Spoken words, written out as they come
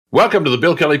Welcome to the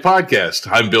Bill Kelly Podcast.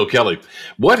 I'm Bill Kelly.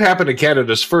 What happened to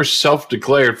Canada's first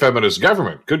self-declared feminist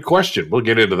government? Good question. We'll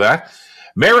get into that.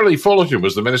 Merrilee Fullerton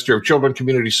was the Minister of Children and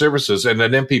Community Services and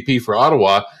an MPP for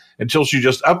Ottawa until she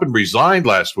just up and resigned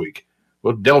last week.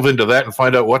 We'll delve into that and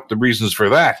find out what the reasons for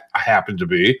that happen to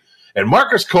be. And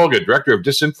Marcus Kolga, Director of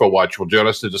Disinfowatch, will join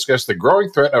us to discuss the growing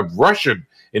threat of Russian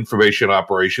information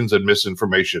operations and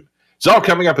misinformation. It's all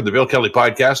coming up in the Bill Kelly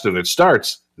Podcast, and it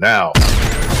starts now.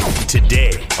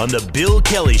 Today on the Bill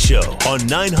Kelly Show on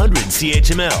 900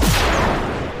 CHML.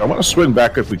 I want to swing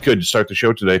back, if we could, to start the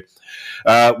show today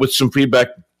with some feedback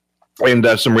and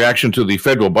some reaction to the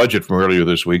federal budget from earlier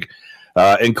this week,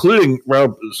 including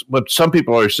what some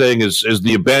people are saying is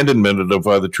the abandonment of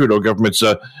the Trudeau government's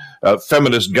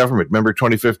feminist government. Remember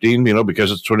 2015,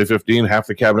 because it's 2015, half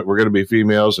the cabinet were going to be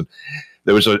females, and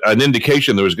there was an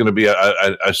indication there was going to be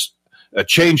a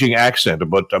changing accent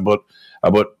about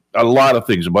a lot of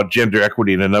things, about gender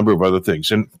equity and a number of other things.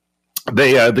 And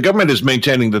the government is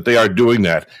maintaining that they are doing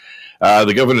that.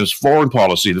 The government's foreign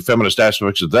policy, the feminist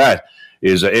aspects of that,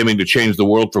 is aiming to change the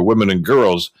world for women and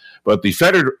girls. But the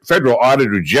federal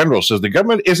Auditor General says the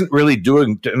government isn't really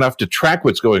doing enough to track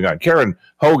what's going on. Karen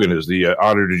Hogan is the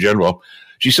Auditor General.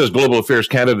 She says Global Affairs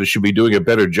Canada should be doing a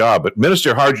better job. But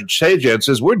Minister Harjit Sajjan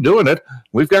says we're doing it.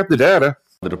 We've got the data.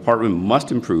 The department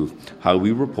must improve how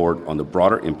we report on the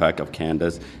broader impact of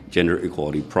Canada's gender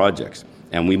equality projects,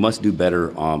 and we must do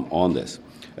better on this.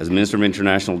 As Minister of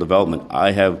International Development,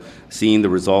 I have seen the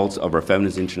results of our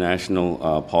Feminist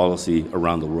International policy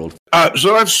around the world.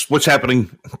 So that's what's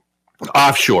happening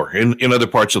offshore in other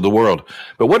parts of the world.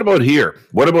 But what about here?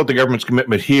 What about the government's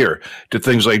commitment here to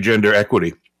things like gender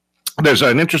equity? There's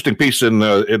an interesting piece in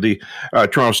the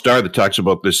Toronto Star that talks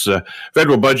about this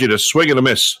federal budget is swing and a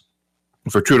miss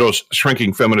for Trudeau's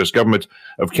shrinking feminist government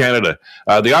of Canada.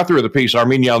 The author of the piece,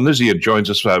 Armine Yalnizyan,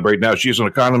 joins us right now. She's an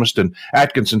Economist and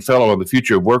Atkinson Fellow on the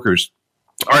future of workers.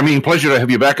 Armine, pleasure to have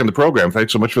you back on the program.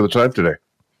 Thanks so much for the time today.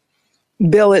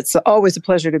 Bill, it's always a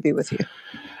pleasure to be with you.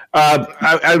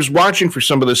 I was watching for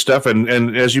some of this stuff,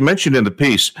 and as you mentioned in the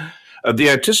piece, the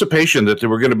anticipation that there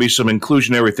were going to be some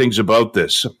inclusionary things about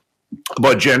this,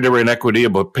 about gender inequity,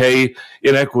 about pay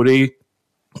inequity.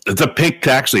 The pink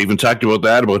tax, they even talked about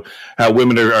that, about how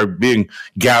women are being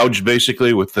gouged,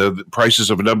 basically, with the prices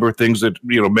of a number of things that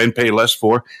men pay less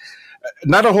for.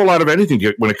 Not a whole lot of anything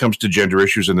when it comes to gender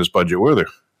issues in this budget, were there?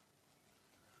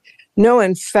 No,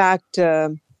 in fact,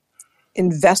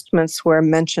 investments were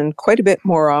mentioned quite a bit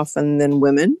more often than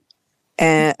women.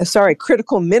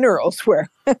 Critical minerals were.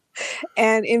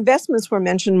 And investments were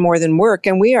mentioned more than work.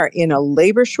 And we are in a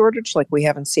labor shortage like we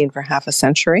haven't seen for half a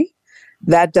century.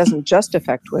 That doesn't just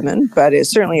affect women, but it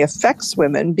certainly affects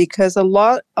women because a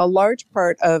large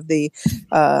part of the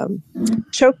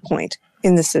choke point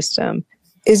in the system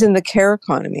is in the care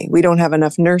economy. We don't have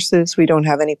enough nurses. We don't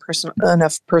have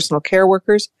enough personal care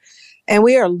workers. And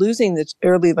we are losing the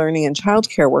early learning and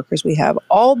childcare workers we have,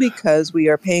 all because we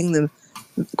are paying them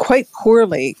quite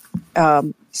poorly.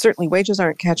 Certainly wages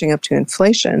aren't catching up to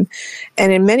inflation.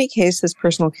 And in many cases,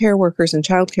 personal care workers and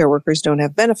childcare workers don't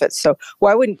have benefits. So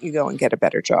why wouldn't you go and get a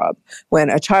better job when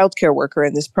a childcare worker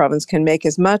in this province can make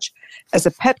as much as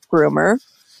a pet groomer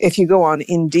if you go on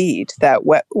Indeed, that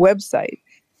website,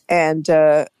 and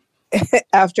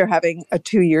after having a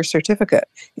 2-year certificate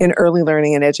in early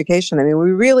learning and education? I mean,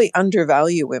 we really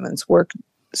undervalue women's work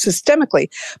systemically.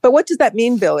 But what does that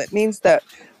mean, Bill? It means that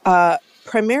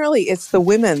primarily, it's the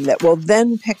women that will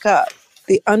then pick up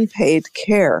the unpaid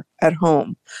care at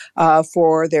home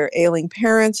for their ailing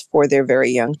parents, for their very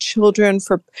young children,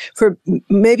 for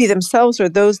maybe themselves or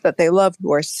those that they love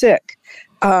who are sick,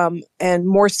 and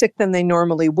more sick than they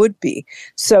normally would be.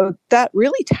 So that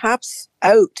really taps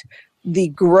out the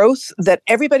growth that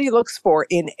everybody looks for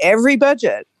in every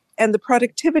budget and the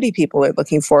productivity people are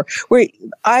looking for. We're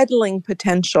idling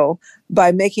potential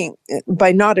by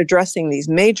not addressing these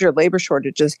major labor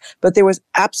shortages, but there was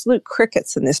absolute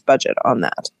crickets in this budget on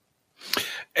that.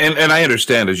 And I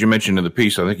understand, as you mentioned in the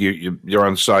piece, I think you're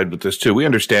on side with this too. We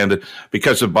understand that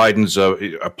because of Biden's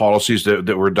policies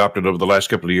that were adopted over the last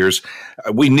couple of years,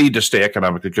 we need to stay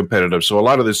economically competitive. So a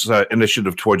lot of this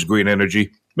initiative towards green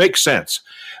energy makes sense.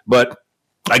 But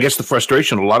I guess the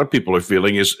frustration a lot of people are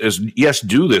feeling is yes,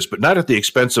 do this, but not at the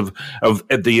expense of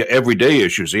the everyday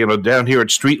issues. Down here at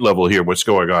street level here, what's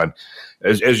going on?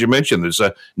 As you mentioned, there's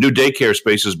new daycare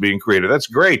spaces being created. That's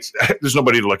great. There's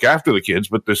nobody to look after the kids,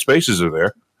 but the spaces are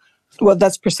there. Well,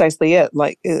 that's precisely it.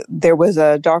 There was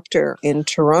a doctor in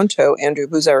Toronto, Andrew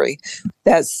Buzari,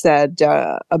 that said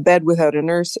a bed without a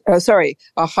nurse,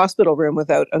 a hospital room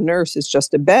without a nurse is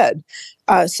just a bed.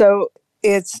 So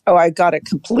I got it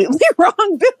completely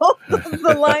wrong, Bill.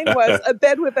 The line was a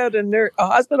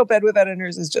hospital bed without a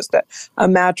nurse is just a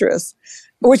mattress,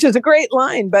 which is a great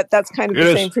line, but that's kind of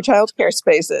the same for childcare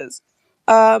spaces.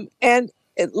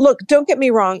 Look, don't get me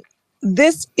wrong.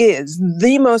 This is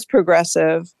the most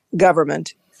progressive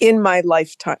government in my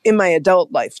lifetime, in my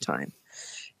adult lifetime,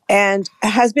 and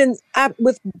has been,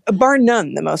 with bar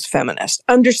none, the most feminist,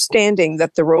 understanding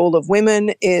that the role of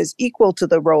women is equal to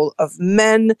the role of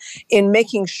men in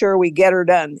making sure we get her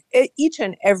done each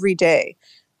and every day.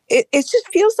 It just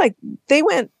feels like they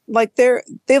left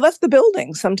the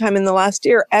building sometime in the last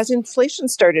year as inflation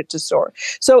started to soar.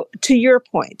 So to your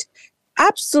point,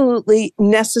 absolutely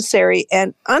necessary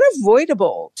and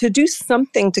unavoidable to do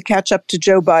something to catch up to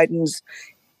Joe Biden's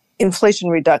Inflation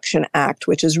Reduction Act,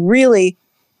 which is really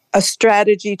a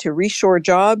strategy to reshore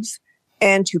jobs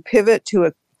and to pivot to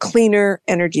a cleaner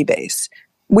energy base.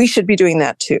 We should be doing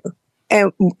that too.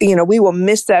 And, we will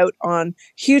miss out on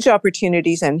huge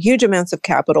opportunities, and huge amounts of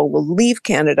capital will leave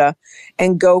Canada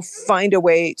and go find a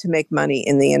way to make money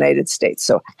in the United States.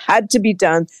 So had to be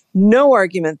done. No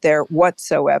argument there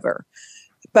whatsoever.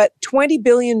 But $20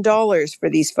 billion for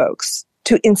these folks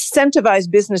to incentivize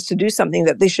business to do something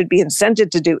that they should be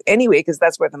incented to do anyway, because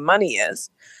that's where the money is.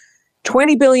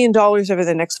 $20 billion over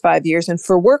the next 5 years. And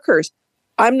for workers,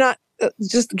 I'm not,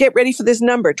 just get ready for this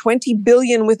number, 20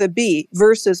 billion with a B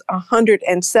versus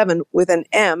 107 with an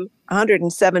M,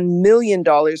 $107 million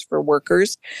for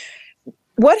workers.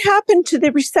 What happened to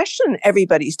the recession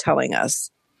everybody's telling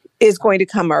us is going to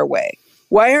come our way?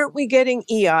 Why aren't we getting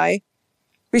EI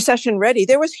recession ready?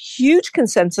 There was huge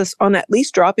consensus on at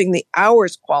least dropping the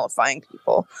hours qualifying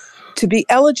people to be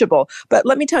eligible. But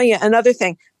let me tell you another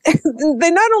thing.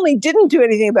 They not only didn't do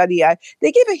anything about EI,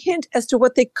 they gave a hint as to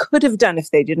what they could have done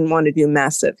if they didn't want to do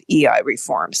massive EI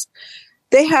reforms.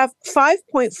 They have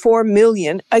 5.4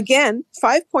 million, again,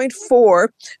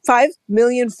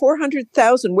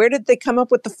 5,400,000. Where did they come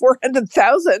up with the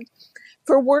 400,000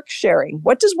 for work sharing?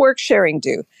 What does work sharing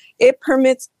do? It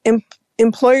permits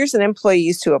employers and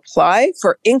employees to apply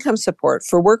for income support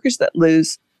for workers that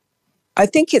lose, I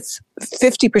think it's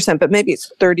 50%, but maybe it's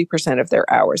 30% of their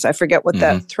hours. I forget what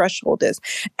that threshold is.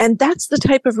 And that's the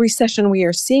type of recession we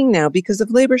are seeing now because of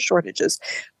labor shortages.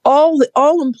 All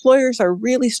employers are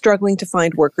really struggling to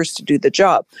find workers to do the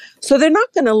job. So they're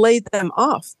not going to lay them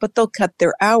off, but they'll cut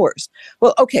their hours.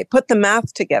 Well, okay, put the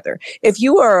math together. If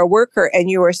you are a worker and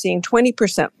you are seeing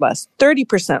 20% less,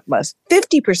 30% less,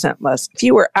 50% less,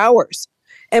 fewer hours,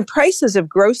 and prices of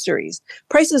groceries,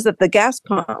 prices at the gas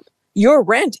pump, your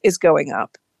rent is going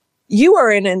up. You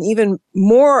are in an even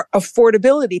more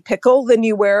affordability pickle than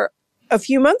you were a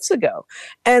few months ago.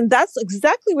 And that's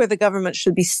exactly where the government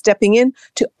should be stepping in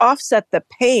to offset the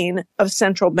pain of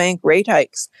central bank rate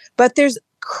hikes. But there's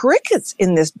crickets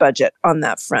in this budget on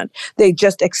that front. They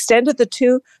just extended the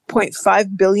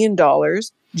 $2.5 billion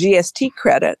GST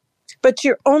credit, but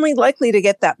you're only likely to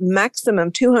get that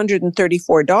maximum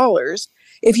 $234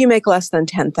 if you make less than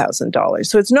 $10,000.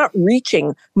 So it's not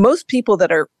reaching most people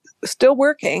that are still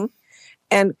working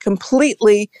and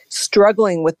completely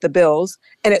struggling with the bills.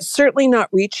 And it's certainly not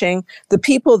reaching the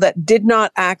people that did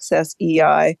not access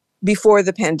EI before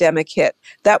the pandemic hit.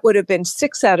 That would have been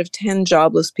 6 out of 10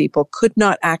 jobless people could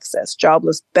not access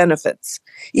jobless benefits,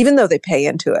 even though they pay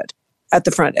into it at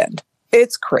the front end.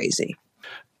 It's crazy.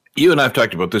 You and I have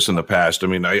talked about this in the past. I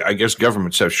mean, I guess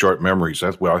governments have short memories.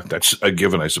 That's a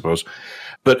given, I suppose.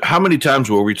 But how many times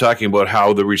were we talking about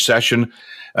how the recession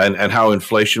and how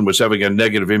inflation was having a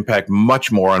negative impact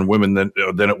much more on women than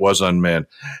it was on men?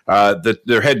 That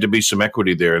there had to be some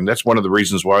equity there. And that's one of the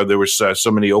reasons why there was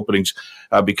so many openings,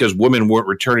 because women weren't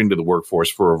returning to the workforce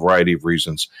for a variety of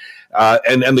reasons.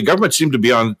 And the government seemed to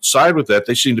be on side with that.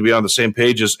 They seemed to be on the same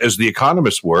page as the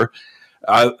economists were.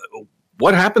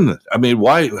 What happened? I mean,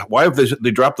 why have they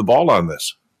dropped the ball on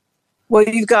this? Well,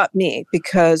 you've got me,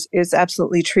 because it's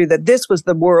absolutely true that this was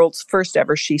the world's first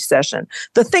ever she session.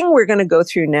 The thing we're going to go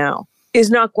through now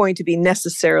is not going to be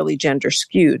necessarily gender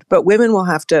skewed, but women will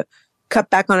have to cut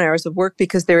back on hours of work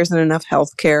because there isn't enough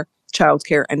health care, child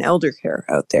care, and elder care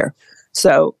out there.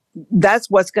 So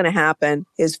that's what's going to happen,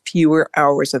 is fewer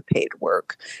hours of paid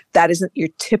work. That isn't your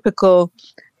typical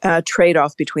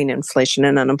trade-off between inflation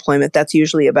and unemployment. That's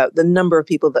usually about the number of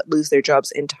people that lose their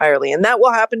jobs entirely. And that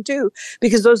will happen too,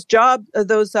 because those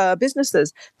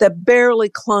businesses that barely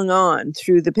clung on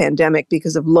through the pandemic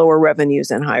because of lower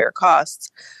revenues and higher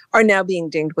costs are now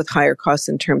being dinged with higher costs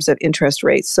in terms of interest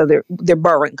rates. So their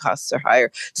borrowing costs are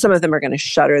higher. Some of them are going to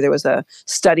shutter. There was a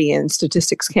study in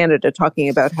Statistics Canada talking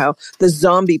about how the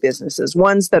zombie businesses,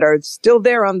 ones that are still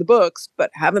there on the books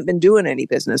but haven't been doing any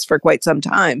business for quite some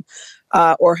time,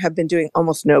 or have been doing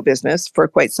almost no business for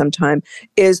quite some time,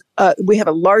 is we have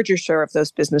a larger share of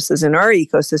those businesses in our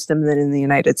ecosystem than in the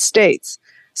United States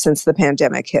since the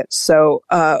pandemic hit. So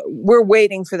we're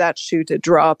waiting for that shoe to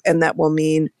drop, and that will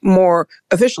mean more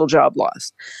official job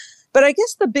loss. But I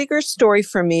guess the bigger story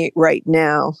for me right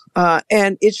now,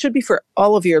 and it should be for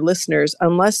all of your listeners,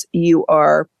 unless you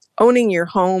are owning your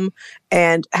home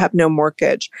and have no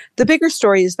mortgage, the bigger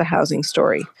story is the housing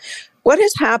story. What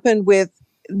has happened with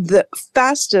the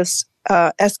fastest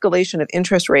escalation of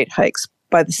interest rate hikes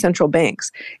by the central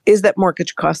banks is that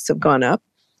mortgage costs have gone up.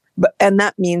 And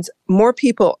that means more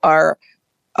people are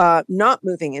not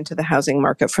moving into the housing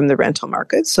market from the rental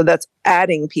market. So that's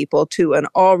adding people to an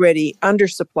already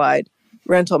undersupplied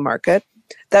rental market.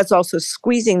 That's also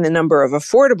squeezing the number of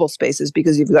affordable spaces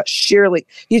because you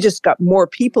just got more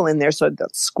people in there. So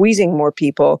that's squeezing more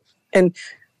people and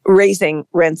raising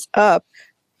rents up.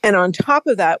 And on top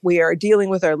of that, we are dealing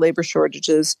with our labor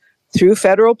shortages through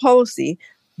federal policy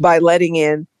by letting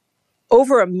in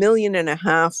over 1.5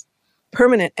 million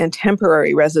permanent and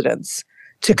temporary residents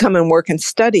to come and work and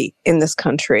study in this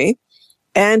country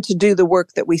and to do the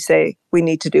work that we say we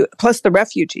need to do. Plus the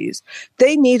refugees,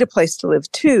 they need a place to live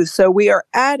too. So we are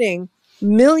adding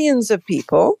millions of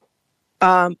people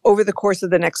over the course of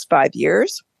the next 5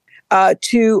 years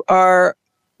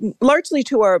largely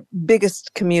to our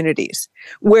biggest communities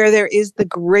where there is the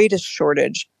greatest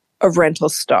shortage of rental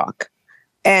stock.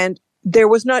 And there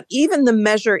was not even the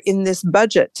measure in this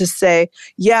budget to say,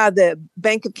 yeah, the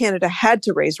Bank of Canada had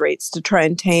to raise rates to try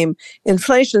and tame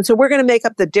inflation. So we're going to make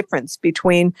up the difference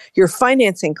between your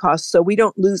financing costs so we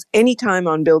don't lose any time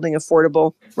on building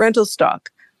affordable rental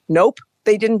stock. Nope,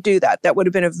 they didn't do that. That would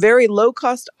have been a very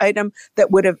low-cost item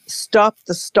that would have stopped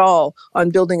the stall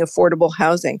on building affordable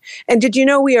housing. And did you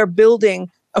know we are building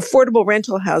affordable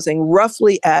rental housing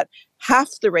roughly at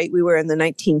half the rate we were in the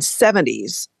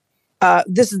 1970s?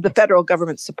 This is the federal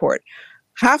government support.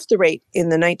 Half the rate in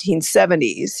the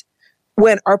 1970s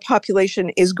when our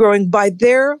population is growing by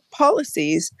their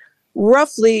policies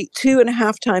roughly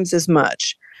 2.5 times as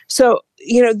much. So,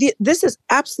 this is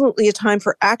absolutely a time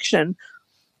for action,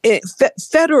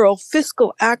 federal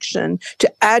fiscal action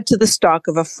to add to the stock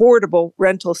of affordable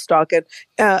rental stock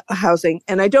at housing.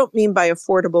 And I don't mean by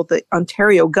affordable the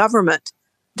Ontario government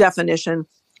definition,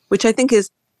 which I think is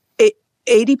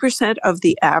 80% of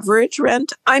the average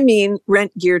rent. I mean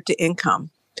rent geared to income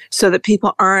so that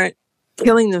people aren't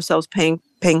killing themselves paying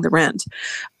the rent.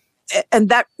 And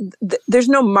that there's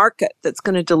no market that's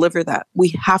going to deliver that.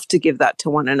 We have to give that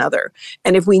to one another.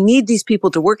 And if we need these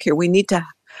people to work here, we need to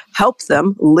help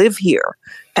them live here.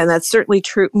 And that's certainly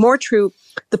true. More true,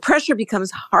 the pressure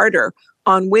becomes harder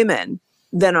on women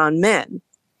than on men,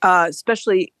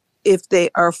 especially if they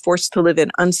are forced to live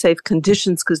in unsafe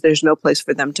conditions because there's no place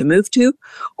for them to move to,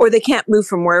 or they can't move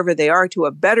from wherever they are to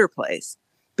a better place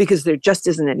because there just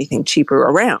isn't anything cheaper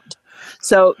around.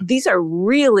 So these are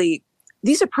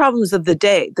problems of the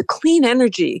day. The clean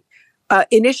energy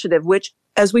initiative, which,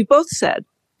 as we both said,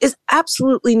 is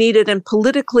absolutely needed, and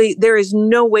politically there is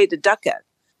no way to duck it.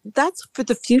 That's for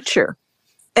the future.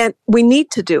 And we need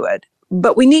to do it,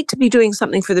 but we need to be doing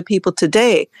something for the people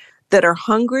today that are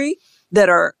hungry, that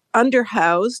are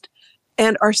underhoused,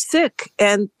 and are sick.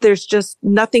 And there's just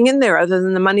nothing in there other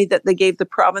than the money that they gave the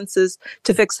provinces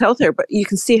to fix healthcare. But you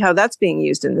can see how that's being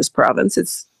used in this province.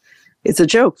 It's a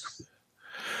joke.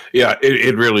 Yeah,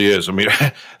 it really is. I mean,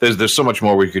 there's so much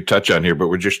more we could touch on here, but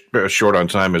we're just short on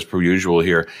time as per usual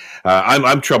here.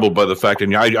 I'm troubled by the fact,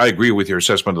 and I agree with your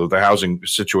assessment of the housing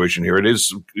situation here. It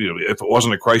is, if it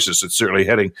wasn't a crisis, it's certainly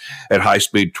heading at high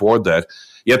speed toward that.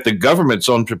 Yet the government's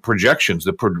own projections,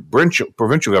 the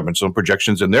provincial government's own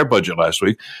projections in their budget last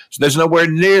week, so there's nowhere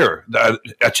near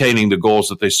attaining the goals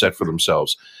that they set for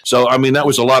themselves. So, I mean, that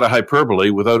was a lot of hyperbole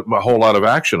without a whole lot of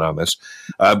action on this.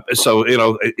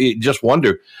 You just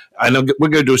wonder. I know we're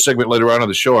going to do a segment later on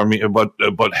the show,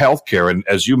 about healthcare, and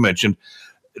as you mentioned,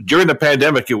 during the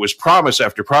pandemic, it was promise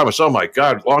after promise. Oh, my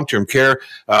God, long-term care,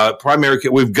 primary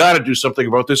care. We've got to do something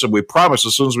about this. And we promise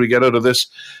as soon as we get out of this,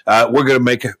 we're going to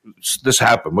make this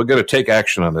happen. We're going to take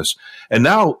action on this. And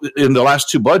now in the last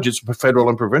two budgets, federal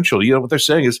and provincial, what they're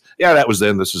saying is, yeah, that was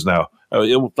then. This is now.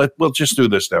 We'll just do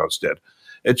this now instead.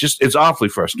 It's awfully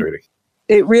frustrating.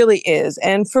 It really is.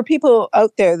 And for people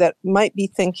out there that might be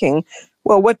thinking,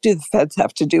 well, what do the feds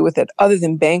have to do with it other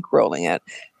than bankrolling it?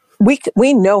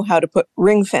 We know how to put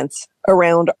ring fence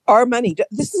around our money.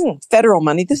 This isn't federal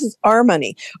money. This is our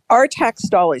money, our tax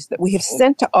dollars that we have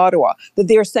sent to Ottawa, that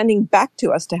they are sending back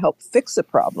to us to help fix a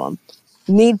problem.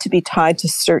 need to be tied to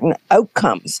certain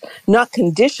outcomes, not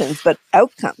conditions, but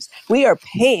outcomes. We are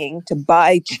paying to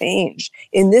buy change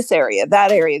in this area,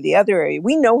 that area, the other area.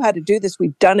 We know how to do this.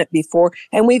 We've done it before,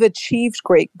 and we've achieved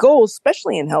great goals,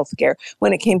 especially in healthcare,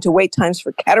 when it came to wait times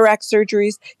for cataract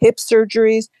surgeries, hip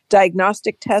surgeries,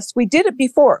 diagnostic tests. We did it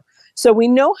before, so we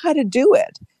know how to do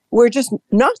it. We're just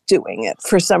not doing it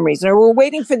for some reason, or we're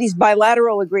waiting for these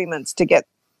bilateral agreements to get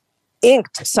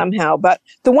inked somehow. But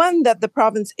the one that the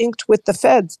province inked with the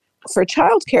feds for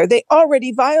childcare, they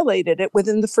already violated it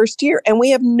within the first year, and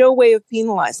we have no way of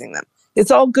penalizing them. It's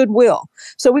all goodwill.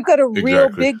 So we've got a real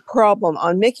big problem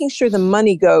on making sure the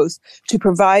money goes to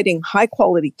providing high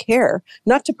quality care,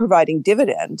 not to providing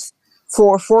dividends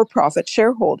for for-profit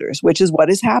shareholders, which is what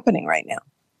is happening right now.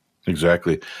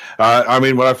 Exactly.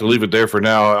 We'll have to leave it there for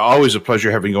now. Always a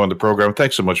pleasure having you on the program.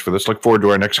 Thanks so much for this. Look forward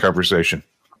to our next conversation.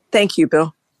 Thank you,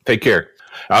 Bill. Take care.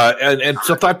 And it's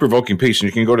a thought-provoking piece, and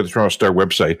you can go to the Toronto Star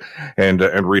website and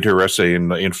read her essay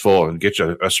in full and get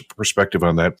you a perspective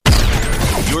on that.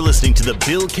 You're listening to the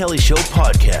Bill Kelly Show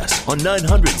podcast on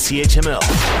 900 CHML.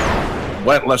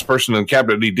 Less person in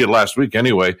cabinet he did last week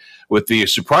anyway, with the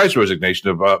surprise resignation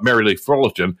of Merrilee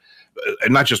Fullerton,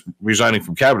 and not just resigning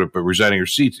from cabinet, but resigning her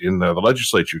seat in the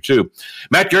legislature too.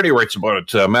 Matt Gurney writes about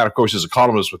it. Matt, of course, is a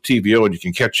columnist with TVO, and you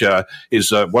can catch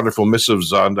his wonderful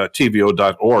missives on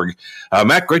tvo.org.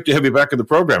 Matt, great to have you back in the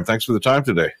program. Thanks for the time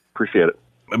today. Appreciate it.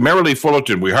 Merrilee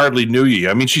Fullerton, we hardly knew you.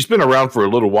 I mean, she's been around for a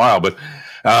little while, but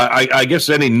I guess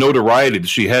any notoriety that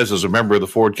she has as a member of the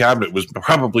Ford cabinet was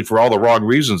probably for all the wrong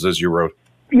reasons, as you wrote.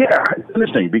 Yeah, it's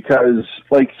interesting because,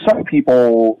 some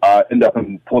people end up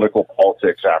in political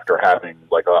politics after having,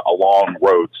 a long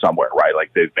road somewhere, right?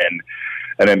 Like, they've been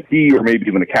an MP or maybe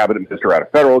even a cabinet minister out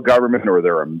of federal government, or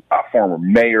they're a former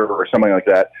mayor or something like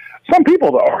that. Some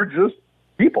people, though, are just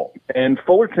people. And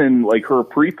Fullerton, her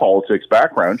pre-politics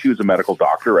background, she was a medical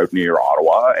doctor out near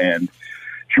Ottawa, and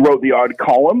she wrote the odd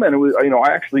column, and it was,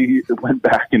 I actually went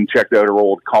back and checked out her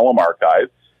old column archive.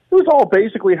 It was all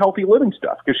basically healthy living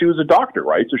stuff because she was a doctor,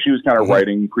 right? So she was kind of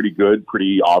writing pretty good,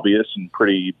 pretty obvious, and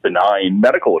pretty benign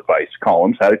medical advice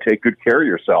columns, how to take good care of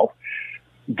yourself.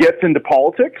 Gets into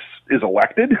politics, is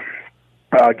elected,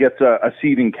 gets a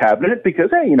seat in cabinet because,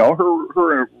 hey,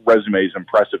 her resume is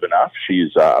impressive enough.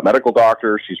 She's a medical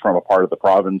doctor. She's from a part of the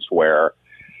province where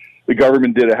the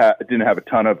government didn't have a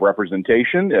ton of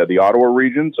representation, the Ottawa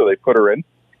region, so they put her in.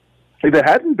 If it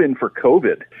hadn't been for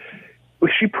COVID,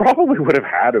 she probably would have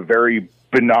had a very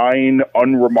benign,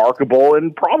 unremarkable,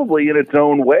 and probably in its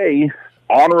own way,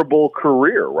 honorable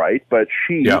career, right? But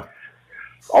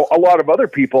a lot of other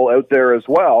people out there as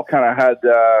well kind of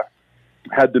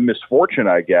had the misfortune,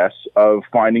 I guess, of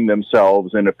finding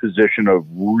themselves in a position of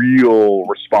real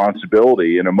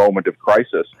responsibility in a moment of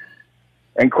crisis.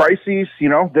 And crises,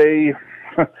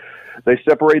 they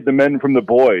separate the men from the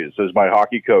boys, as my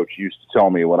hockey coach used to tell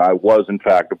me when I was, in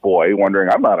fact, a boy, wondering,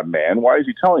 I'm not a man. Why is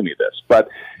he telling me this? But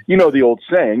the old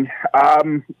saying,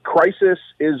 crisis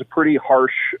is a pretty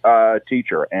harsh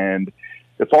teacher, and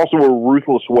it's also a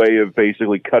ruthless way of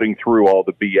basically cutting through all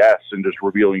the BS and just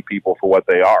revealing people for what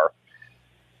they are.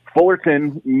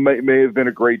 Fullerton may have been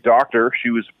a great doctor. She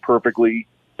was a perfectly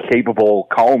capable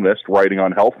columnist writing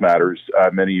on health matters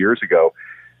many years ago.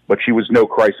 But she was no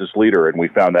crisis leader, and we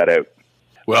found that out.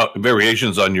 Well,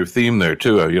 variations on your theme there,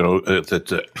 too.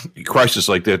 That crisis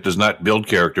like that does not build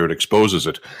character, it exposes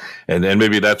it. And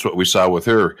maybe that's what we saw with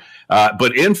her.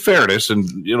 But in fairness, and,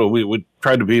 we would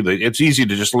try to it's easy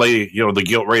to just lay, the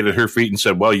guilt right at her feet and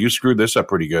say, well, you screwed this up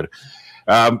pretty good.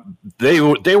 They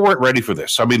weren't ready for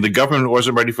this. I mean, the government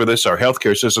wasn't ready for this. Our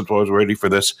healthcare system wasn't ready for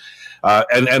this.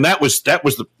 And that was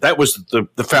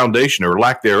the foundation, or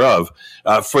lack thereof,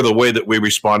 for the way that we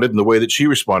responded and the way that she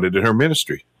responded in her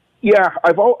ministry. Yeah,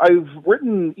 I've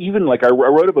written, even I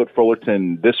wrote about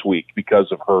Fullerton this week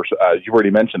because of her. You've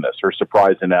already mentioned this, her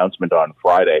surprise announcement on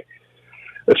Friday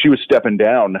that she was stepping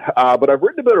down. But I've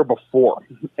written about her before,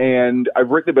 and I've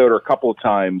written about her a couple of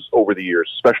times over the years,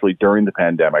 especially during the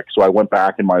pandemic. So I went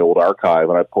back in my old archive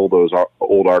and I pulled those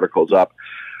old articles up.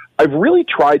 I've really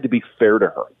tried to be fair to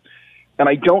her. And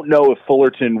I don't know if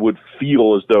Fullerton would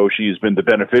feel as though she's been the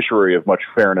beneficiary of much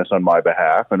fairness on my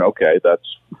behalf. And okay,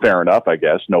 that's fair enough, I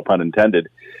guess, no pun intended.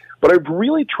 But I've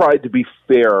really tried to be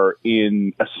fair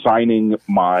in assigning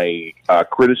my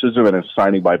criticism and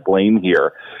assigning my blame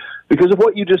here because of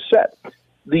what you just said.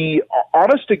 The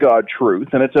honest-to-God truth,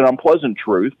 and it's an unpleasant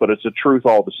truth, but it's a truth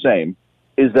all the same,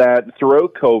 is that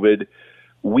throughout COVID,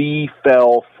 we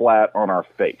fell flat on our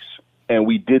face. And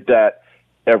we did that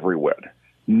everywhere.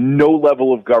 No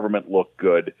level of government looked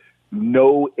good.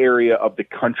 no area of the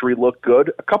country looked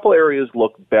good. A couple areas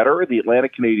looked better. The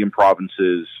Atlantic Canadian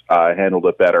provinces handled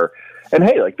it better. And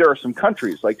hey, like there are some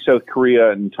countries like South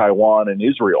Korea and Taiwan and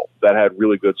Israel that had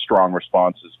really good, strong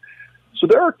responses. So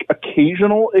there are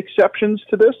occasional exceptions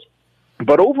to this,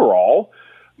 but overall,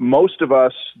 most of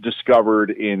us discovered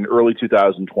in early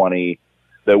 2020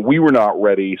 that we were not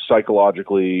ready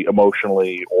psychologically,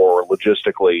 emotionally, or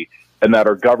logistically, and that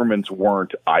our governments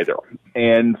weren't either.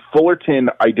 And Fullerton,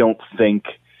 I don't think,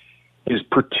 is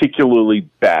particularly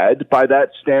bad by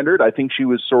that standard. I think she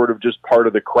was sort of just part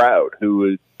of the crowd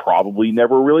who probably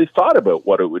never really thought about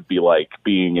what it would be like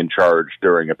being in charge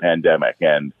during a pandemic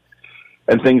and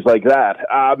things like that.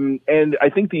 And I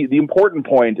think the important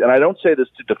point, and I don't say this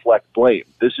to deflect blame,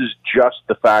 this is just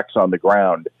the facts on the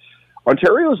ground.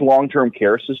 Ontario's long-term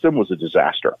care system was a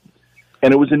disaster,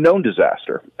 and it was a known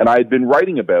disaster. And I had been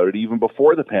writing about it even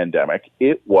before the pandemic.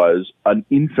 It was an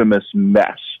infamous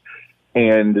mess.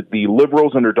 And the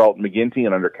Liberals under Dalton McGuinty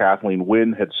and under Kathleen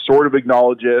Wynne had sort of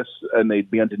acknowledged this, and they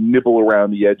began to nibble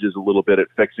around the edges a little bit at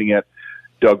fixing it.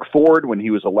 Doug Ford, when he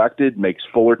was elected, makes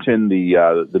Fullerton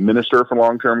the Minister for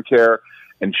Long-Term Care,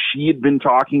 and she had been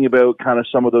talking about kind of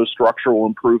some of those structural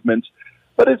improvements.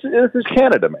 But it's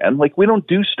Canada, man. Like, we don't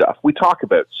do stuff. We talk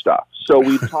about stuff. So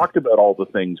we talked about all the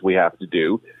things we have to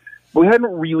do, but we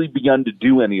hadn't really begun to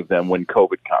do any of them when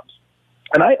COVID comes.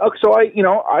 And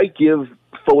I give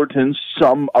Fullerton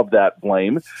some of that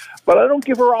blame, but I don't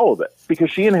give her all of it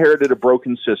because she inherited a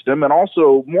broken system. And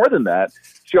also, more than that,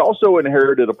 she also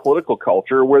inherited a political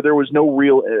culture where there was no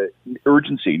real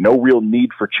urgency, no real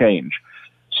need for change.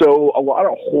 So a lot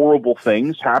of horrible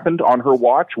things happened on her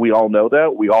watch. We all know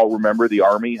that. We all remember the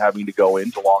Army having to go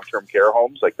into long-term care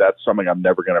homes. Like, that's something I'm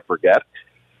never going to forget.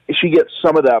 She gets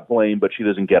some of that blame, but she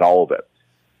doesn't get all of it.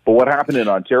 But what happened in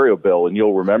Ontario, Bill, and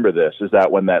you'll remember this, is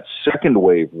that when that second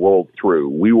wave rolled through,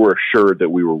 we were assured that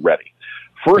we were ready.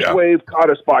 First wave caught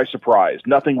us by surprise.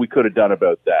 Nothing we could have done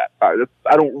about that.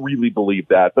 I don't really believe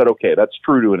that, but okay, that's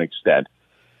true to an extent.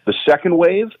 The second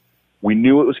wave, we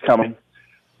knew it was coming.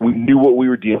 We knew what we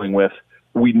were dealing with.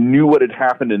 We knew what had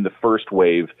happened in the first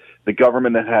wave. The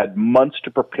government had had months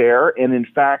to prepare, and in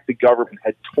fact, the government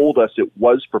had told us it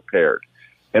was prepared.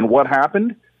 And what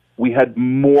happened? We had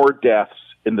more deaths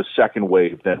in the second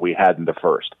wave than we had in the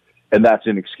first, and that's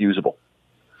inexcusable.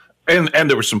 And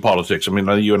there was some politics. I mean,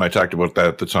 you and I talked about that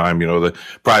at the time, the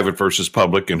private versus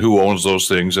public and who owns those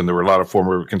things. And there were a lot of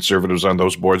former conservatives on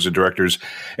those boards of directors.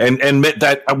 And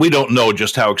that we don't know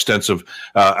just how extensive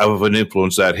of an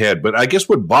influence that had. But I guess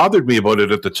what bothered me about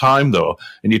it at the time, though,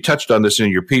 and you touched on this in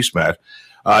your piece, Matt,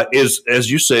 is, as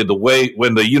you say, the way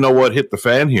when the you-know-what hit the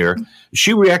fan here,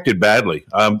 she reacted badly.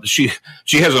 She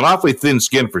has an awfully thin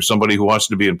skin for somebody who wants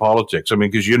to be in politics. I mean,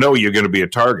 because you're going to be a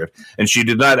target. And she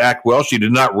did not act well. She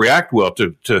did not react well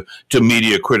to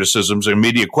media criticisms and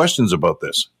media questions about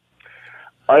this.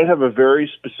 I have a very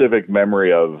specific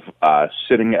memory of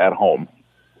sitting at home.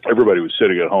 Everybody was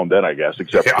sitting at home then, I guess,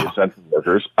 except for the essential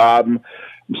workers. I'm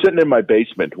sitting in my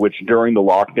basement, which during the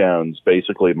lockdowns,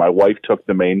 basically, my wife took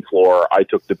the main floor, I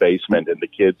took the basement, and the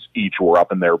kids each were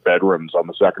up in their bedrooms on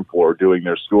the second floor doing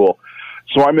their school.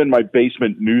 So I'm in my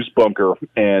basement news bunker,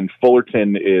 and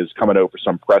Fullerton is coming out for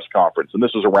some press conference, and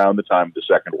this was around the time of the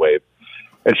second wave.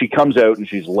 And she comes out, and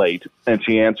she's late, and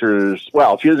she answers,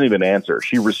 well, she doesn't even answer.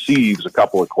 She receives a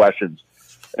couple of questions,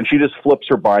 and she just flips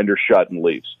her binder shut and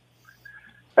leaves.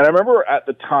 And I remember at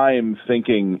the time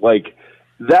thinking, like,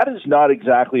 that is not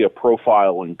exactly a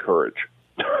profile in courage.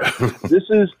 This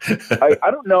is, I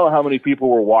don't know how many people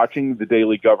were watching the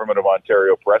daily Government of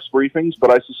Ontario press briefings, but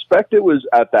I suspect it was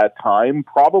at that time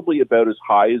probably about as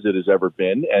high as it has ever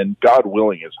been, and God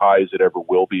willing, as high as it ever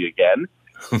will be again.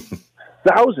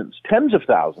 Thousands, tens of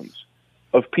thousands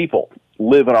of people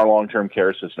live in our long-term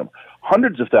care system.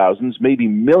 Hundreds of thousands, maybe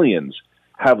millions,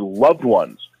 have loved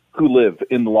ones who live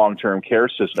in the long-term care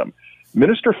system.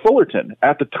 Minister Fullerton,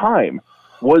 at the time,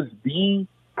 was the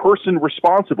person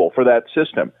responsible for that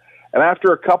system. And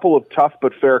after a couple of tough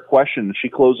but fair questions, she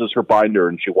closes her binder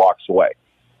and she walks away.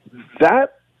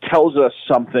 That tells us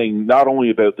something not only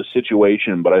about the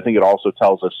situation, but I think it also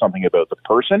tells us something about the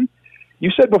person. You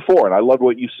said before, and I love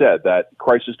what you said, that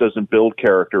crisis doesn't build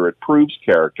character, it proves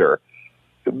character.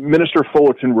 Minister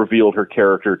Fullerton revealed her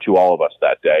character to all of us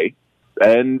that day.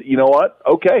 And you know what?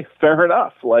 Okay, fair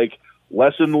enough. Like,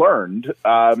 lesson learned.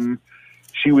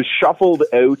 She was shuffled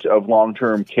out of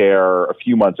long-term care a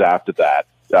few months after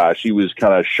that. She was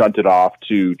kind of shunted off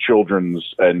to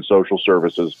children's and social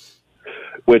services,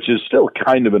 which is still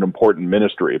kind of an important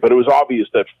ministry. But it was obvious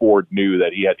that Ford knew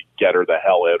that he had to get her the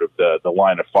hell out of the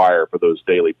line of fire for those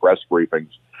daily press briefings.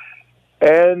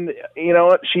 And you know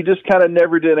what? She just kind of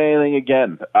never did anything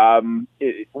again.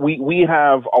 We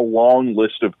have a long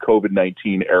list of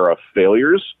COVID-19 era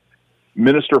failures.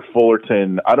 Minister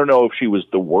Fullerton, I don't know if she was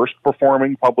the worst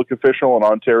performing public official in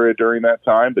Ontario during that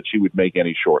time, but she would make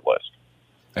any short list.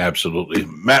 Absolutely.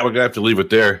 Matt, we're going to have to leave it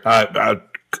there.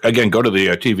 Again, go to the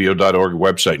tvo.org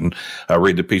website and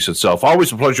read the piece itself.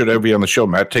 Always a pleasure to have you on the show,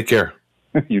 Matt. Take care.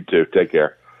 You too. Take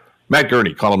care. Matt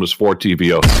Gurney, columnist for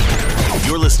TVO.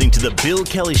 You're listening to the Bill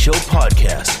Kelly Show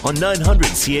podcast on 900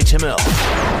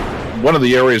 CHML. One of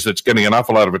the areas that's getting an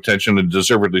awful lot of attention, and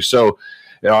deservedly so,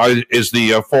 is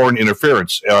the foreign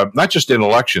interference, not just in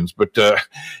elections, but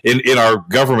in our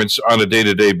governments on a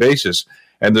day-to-day basis.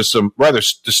 And there's some rather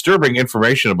disturbing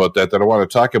information about that I want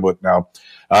to talk about now.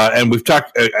 And we've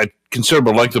talked at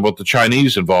considerable length about the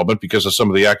Chinese involvement because of some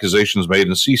of the accusations made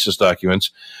in CSIS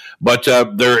documents. But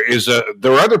there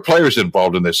are other players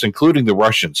involved in this, including the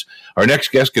Russians. Our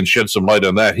next guest can shed some light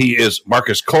on that. He is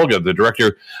Marcus Kolga, the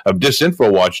director of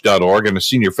disinfowatch.org and a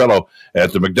senior fellow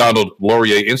at the Macdonald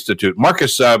Laurier Institute.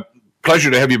 Marcus,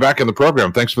 pleasure to have you back on the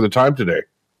program. Thanks for the time today.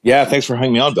 Yeah, thanks for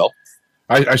having me on, Bill.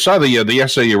 I saw the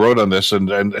essay you wrote on this,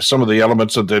 and some of the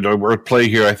elements that are at play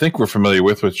here I think we're familiar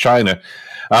with China.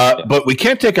 But we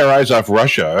can't take our eyes off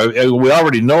Russia. We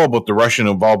already know about the Russian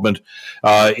involvement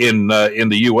in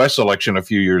the U.S. election a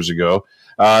few years ago.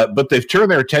 But they've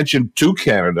turned their attention to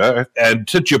Canada and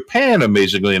to Japan,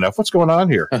 amazingly enough. What's going on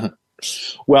here?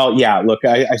 Well, yeah, look,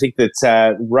 I think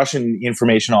that Russian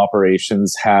information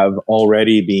operations have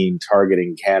already been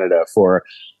targeting Canada for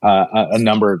a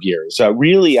number of years.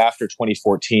 Really after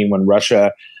 2014, when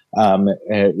Russia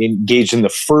engaged in the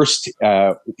first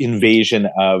invasion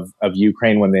of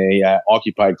Ukraine, when they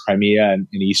occupied Crimea and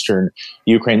in eastern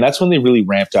Ukraine, that's when they really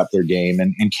ramped up their game.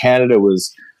 And Canada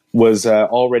was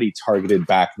already targeted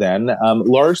back then,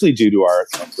 largely due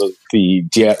to the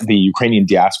Ukrainian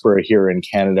diaspora here in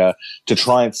Canada, to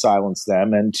try and silence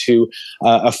them and to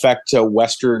affect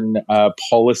Western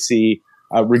policy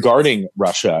regarding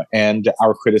Russia and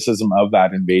our criticism of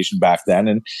that invasion back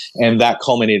then. And that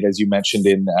culminated, as you mentioned,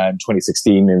 in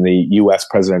 2016 in the U.S.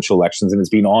 presidential elections, and has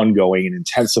been ongoing and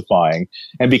intensifying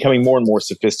and becoming more and more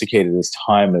sophisticated as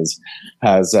time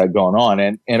has gone on.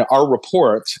 And our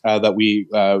report that we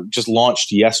just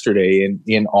launched yesterday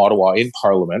in Ottawa in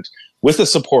Parliament, with the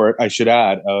support, I should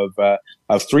add,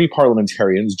 of three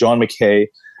parliamentarians, John McKay,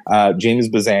 James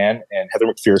Bazan, and Heather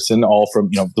McPherson, all from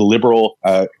the Liberal,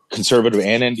 Conservative,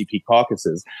 and NDP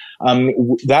caucuses.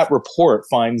 That report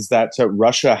finds that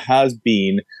Russia has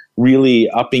been really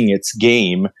upping its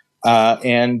game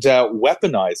and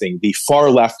weaponizing the far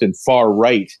left and far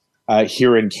right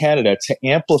here in Canada to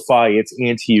amplify its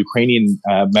anti-Ukrainian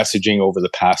messaging over the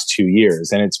past 2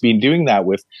 years, and it's been doing that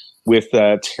with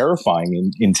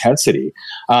terrifying intensity.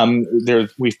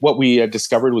 What we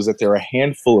discovered was that there are a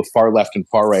handful of far left and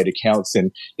far right accounts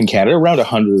in Canada, around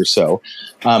 100 or so,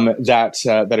 that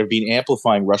have been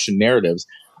amplifying Russian narratives.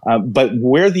 But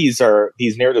where these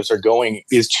narratives are going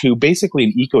is to basically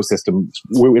an ecosystem,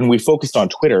 and we focused on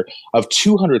Twitter, of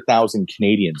 200,000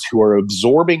 Canadians who are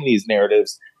absorbing these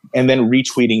narratives and then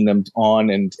retweeting them on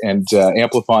and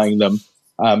amplifying them.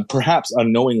 Perhaps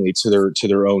unknowingly to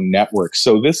their own network.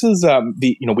 So this is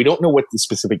we don't know what the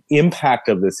specific impact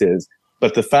of this is,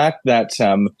 but the fact that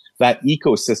that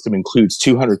ecosystem includes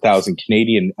 200,000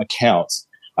 Canadian accounts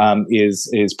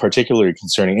is particularly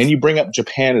concerning. And you bring up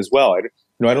Japan as well.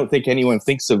 I don't think anyone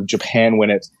thinks of Japan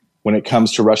when it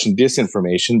comes to Russian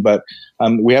disinformation, but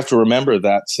we have to remember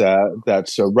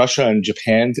that Russia and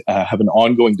Japan have an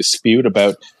ongoing dispute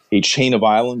about a chain of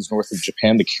islands north of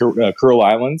Japan, the Kuril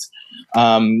Islands,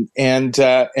 and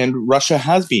Russia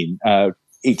has been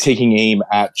taking aim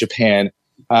at Japan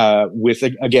with,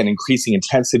 again, increasing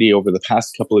intensity over the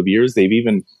past couple of years. They've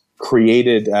even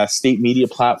created state media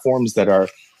platforms that are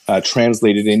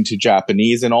translated into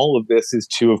Japanese, and all of this is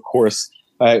to, of course,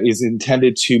 is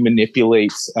intended to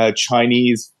manipulate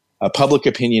Chinese public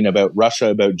opinion about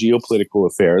Russia, about geopolitical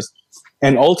affairs,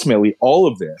 and ultimately, all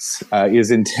of this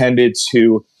is intended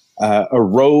to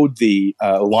erode the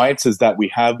alliances that we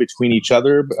have between each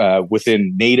other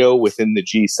within NATO, within the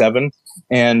G7,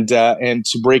 and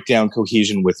to break down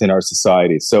cohesion within our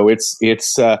society. So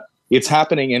it's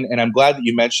happening, and I'm glad that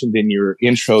you mentioned in your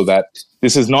intro that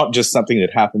this is not just something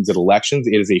that happens at elections.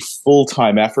 It is a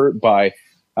full-time effort by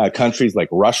countries like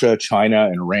Russia, China,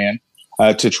 and Iran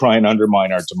to try and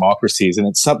undermine our democracies, and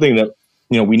it's something that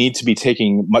we need to be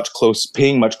paying much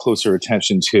closer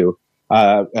attention to.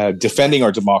 Defending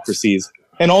our democracies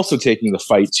and also taking the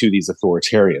fight to these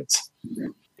authoritarians.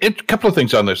 A couple of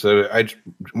things on this that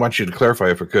want you to clarify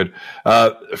if I could.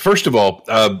 First of all,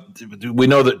 we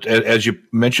know that, as you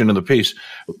mentioned in the piece,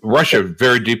 Russia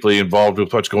very deeply involved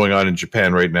with what's going on in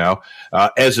Japan right now,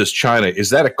 as is China. Is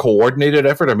that a coordinated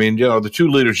effort? I mean, the two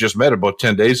leaders just met about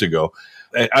 10 days ago.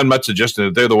 I'm not suggesting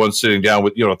that they're the ones sitting down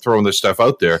with, throwing this stuff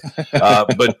out there,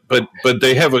 but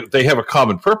they have a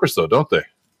common purpose, though, don't they?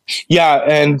 Yeah,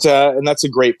 and that's a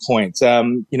great point.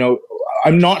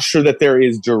 I'm not sure that there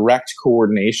is direct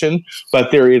coordination,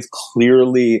 but there is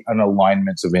clearly an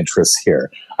alignment of interests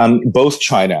here. Both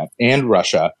China and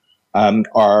Russia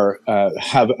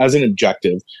have as an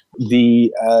objective they're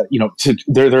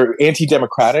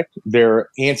anti-democratic, they're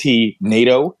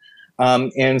anti-NATO,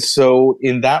 and so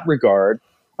in that regard,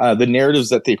 the narratives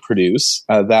that they produce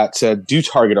that do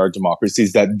target our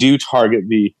democracies, that do target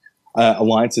the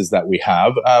alliances that we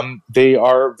have, they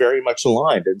are very much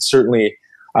aligned, and certainly.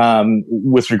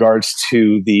 With regards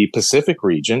to the Pacific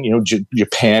region,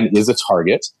 Japan is a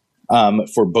target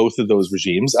for both of those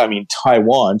regimes. I mean,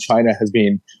 China has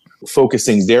been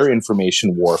focusing their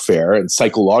information warfare and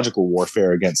psychological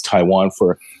warfare against Taiwan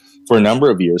for a number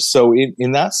of years. So,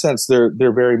 in that sense, they're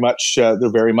very much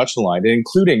aligned,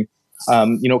 including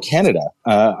Canada.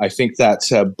 I think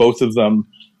that both of them.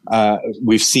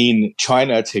 We've seen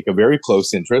China take a very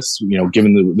close interest.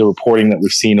 Given the reporting that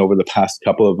we've seen over the past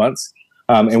couple of months.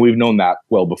 And we've known that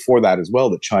well before that as well,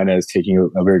 that China is taking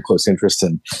a very close interest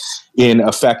in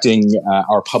affecting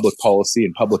our public policy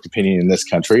and public opinion in this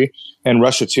country, and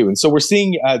Russia too. And so we're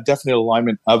seeing definite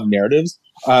alignment of narratives.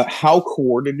 How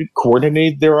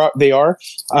coordinated they are,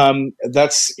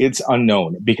 it's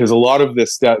unknown, because a lot of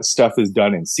this stuff is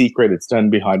done in secret. It's done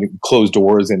behind closed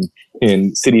doors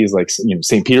in cities like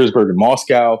St. Petersburg and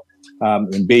Moscow,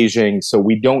 in Beijing. So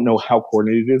we don't know how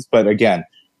coordinated it is, but again.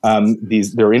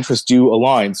 Their interests do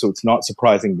align, so it's not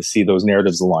surprising to see those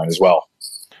narratives align as well.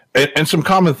 And some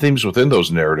common themes within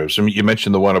those narratives. I mean, you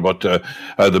mentioned the one about the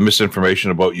misinformation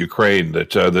about Ukraine, our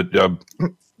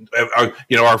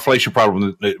inflation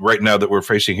problem right now that we're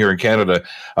facing here in Canada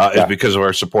is because of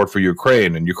our support for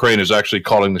Ukraine, and Ukraine is actually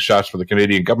calling the shots for the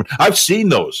Canadian government. I've seen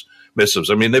those missives.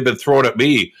 I mean, they've been thrown at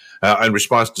me in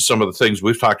response to some of the things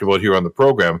we've talked about here on the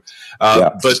program.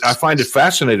 But I find it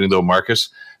fascinating, though, Marcus,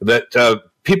 that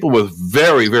people with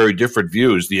very, very different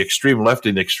views, the extreme left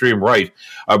and the extreme right,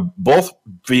 are both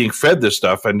being fed this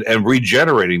stuff and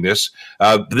regenerating this.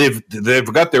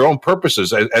 They've got their own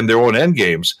purposes and their own end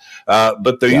games,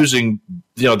 but they're using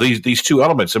these two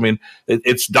elements. I mean,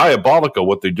 it's diabolical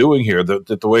what they're doing here.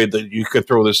 The way that you could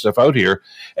throw this stuff out here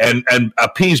and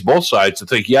appease both sides to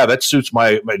think, that suits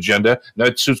my agenda,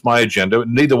 that suits my agenda.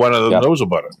 Neither one of them knows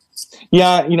about it.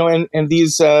 Yeah, and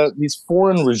these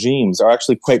foreign regimes are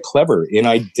actually quite clever in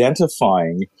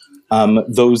identifying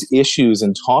those issues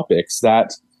and topics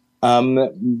that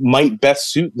might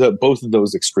best suit both of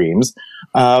those extremes.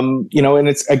 And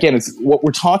it's what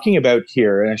we're talking about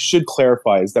here, and I should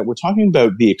clarify, is that we're talking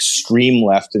about the extreme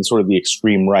left and sort of the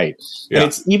extreme right. Yeah. And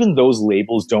it's even those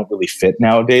labels don't really fit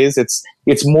nowadays. It's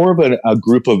more of a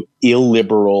group of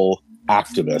illiberal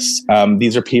activists.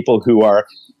 These are people who are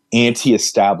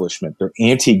anti-establishment, they're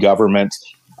anti-government.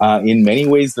 In many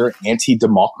ways, they're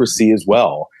anti-democracy as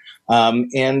well.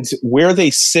 And where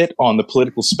they sit on the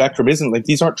political spectrum isn't like,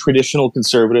 these aren't traditional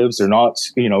conservatives. They're not,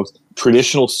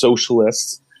 traditional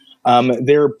socialists.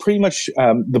 They're pretty much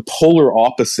the polar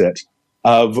opposite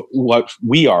of what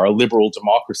we are, a liberal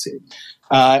democracy.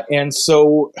 And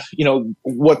so, during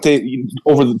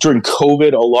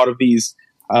COVID, a lot of these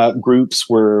groups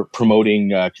were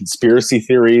promoting conspiracy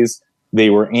theories. They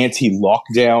were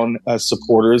anti-lockdown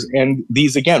supporters. And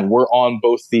these, again, were on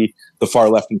both the far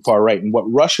left and far right. And what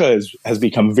Russia has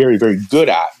become very, very good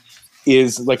at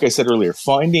is, like I said earlier,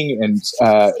 finding and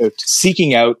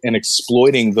seeking out and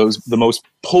exploiting the most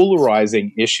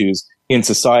polarizing issues in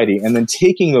society, and then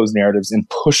taking those narratives and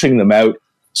pushing them out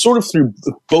sort of through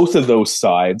both of those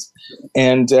sides,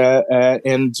 and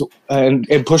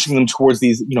pushing them towards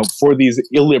these, for these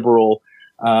illiberal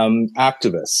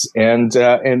activists,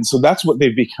 and so that's what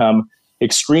they've become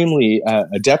extremely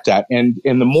adept at. And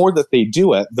the more that they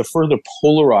do it, the further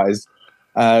polarized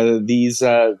these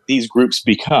groups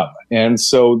become. And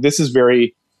so this is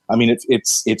very,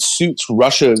 it suits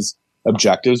Russia's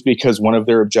objectives, because one of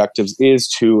their objectives is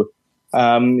to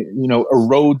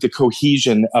erode the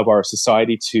cohesion of our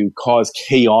society, to cause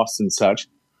chaos and such.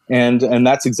 And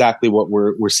that's exactly what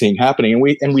we're seeing happening.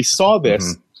 And we saw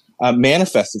this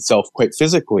manifest itself quite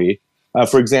physically.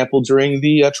 For example, during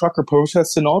the trucker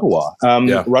protests in Ottawa,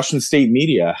 Russian state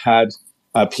media had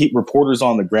reporters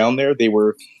on the ground there. They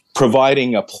were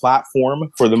providing a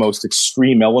platform for the most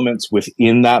extreme elements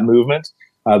within that movement.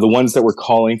 the ones that were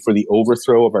calling for the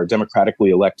overthrow of our democratically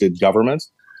elected government.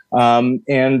 And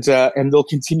they'll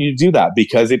continue to do that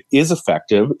because it is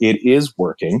effective, it is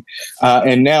working.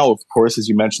 And now, of course, as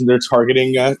you mentioned, they're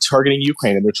targeting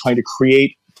Ukraine, and they're trying to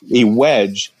create a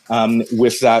wedge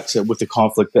with the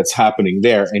conflict that's happening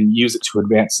there, and use it to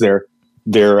advance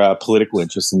their political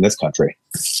interests in this country.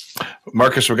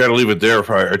 Marcus, we've got to leave it there.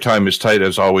 Our time is tight,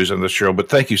 as always, on this show. But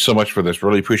thank you so much for this.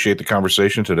 Really appreciate the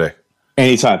conversation today.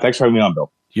 Anytime. Thanks for having me on,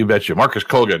 Bill. You betcha. Marcus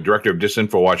Kolga, Director of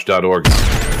disinfowatch.org.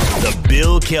 The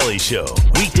Bill Kelly Show,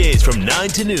 weekdays from 9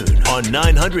 to noon on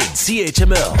 900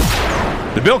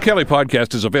 CHML. The Bill Kelly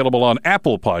Podcast is available on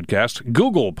Apple Podcast,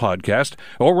 Google Podcast,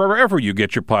 or wherever you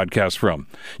get your podcasts from.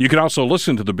 You can also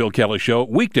listen to The Bill Kelly Show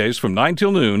weekdays from 9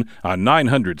 till noon on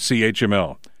 900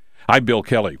 CHML. I'm Bill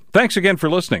Kelly. Thanks again for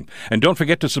listening. And don't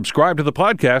forget to subscribe to the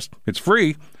podcast. It's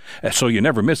free, so you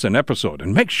never miss an episode.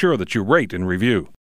 And make sure that you rate and review.